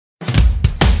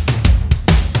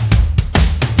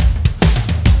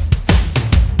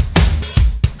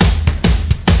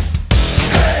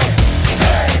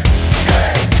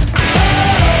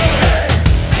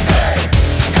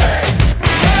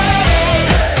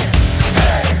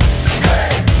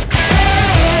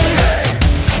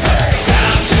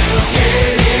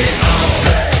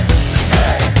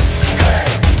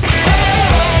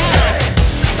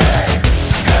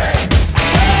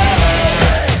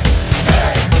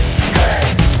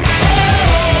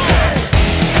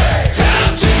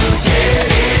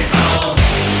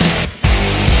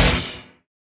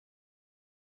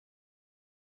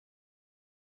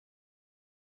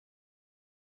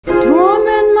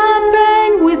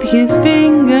his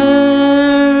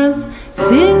fingers,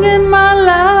 singing my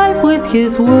life with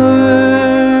his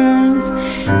words,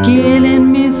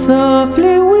 killing me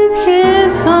softly with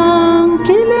his song,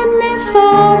 killing me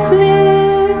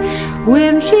softly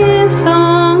with his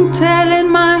song, telling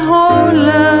my whole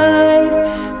life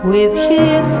with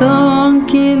his song,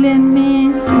 killing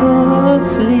me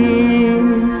softly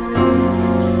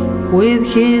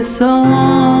with his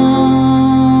song.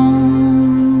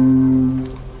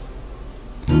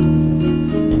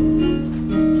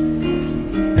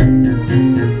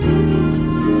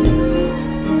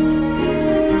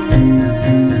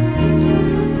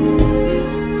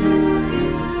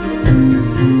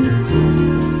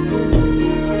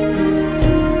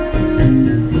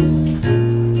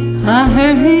 I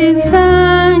heard he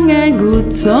sang a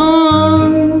good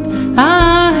song,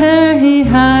 I heard he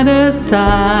had a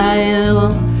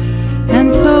style,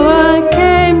 and so I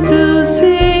came to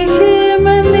see him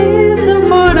and listen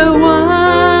for a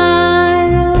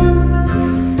while.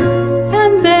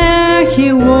 And there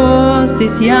he was,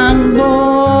 this young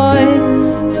boy,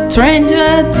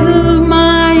 stranger to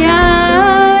my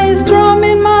eyes,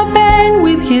 drumming my pain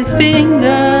with his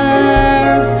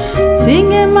fingers,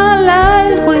 singing my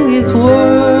life with his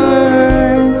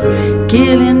words,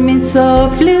 killing me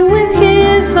softly with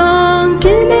his song,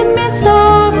 killing me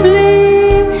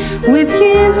softly with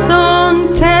his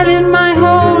song, telling my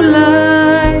whole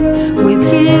life with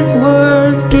his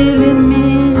words, killing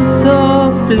me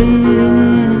softly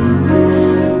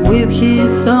with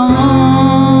his song.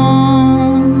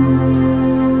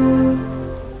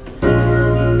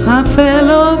 I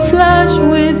fell off flush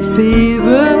with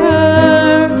fever,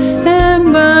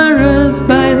 embarrassed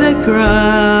by the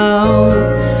crowd.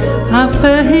 I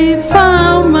felt he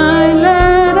found my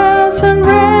letters and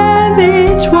read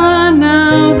each one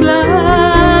out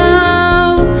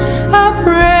loud. I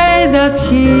prayed that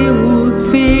he would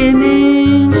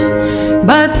finish,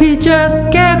 but he just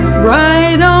kept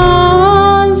right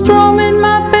on, strumming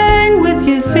my pain with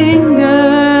his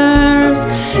fingers,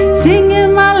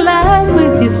 singing my life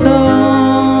with his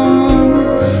song,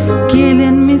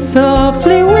 killing me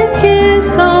softly with his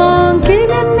song,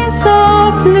 killing me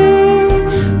softly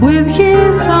with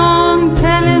his song,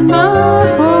 telling my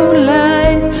whole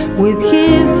life with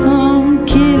his song,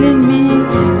 killing me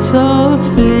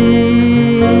softly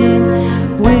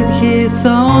with his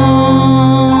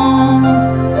song.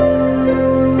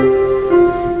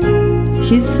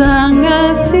 He sang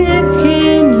as if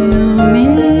he knew me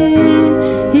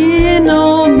in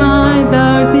all my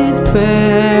dark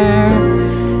despair,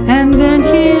 and then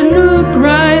he looked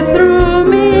right through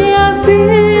me as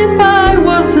if I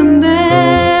wasn't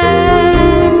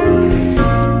there,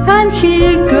 and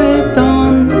he kept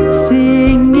on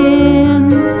singing,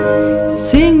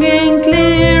 singing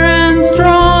clear and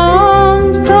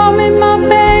strong, strumming my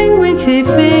pain with his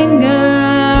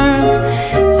fingers,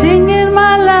 singing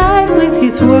my life with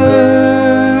his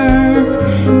words,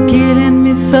 killing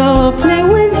me softly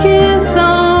with his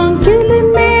song,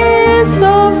 killing me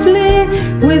softly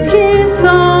with his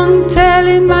song,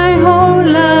 telling my whole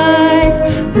life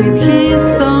with his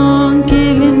song,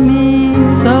 killing me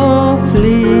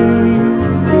softly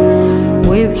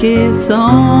with his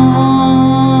song.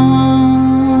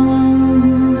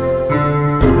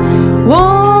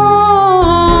 Whoa.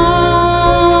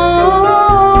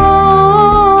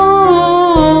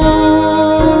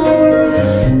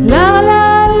 La la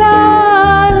la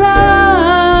la,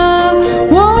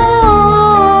 whoa,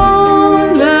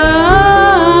 la,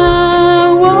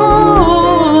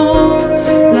 whoa,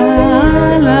 la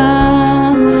la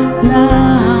la, la,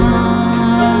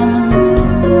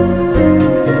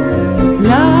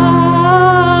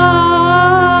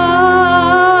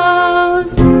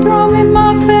 drumming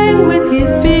my pain with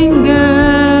his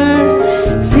fingers,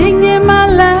 singing my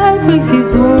life with his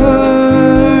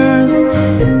words,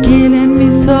 killing me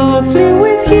softly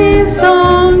with his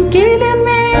song, killing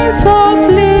me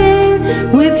softly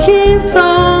with his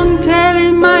song,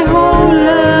 telling my whole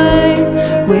life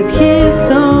with his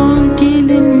song,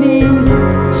 killing me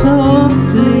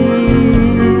softly.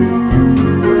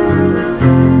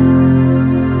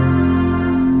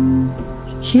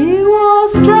 He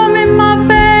was drumming my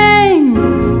pain,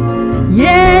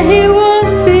 yeah, he was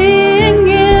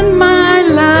singing my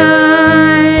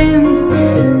lines,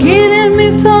 killing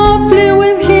me softly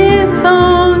with his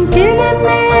song, killing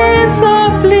me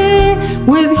softly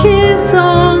with his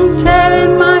song,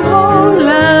 telling my whole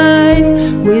life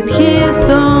with his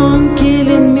song,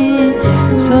 killing me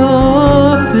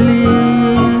softly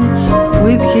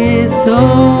with his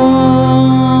song.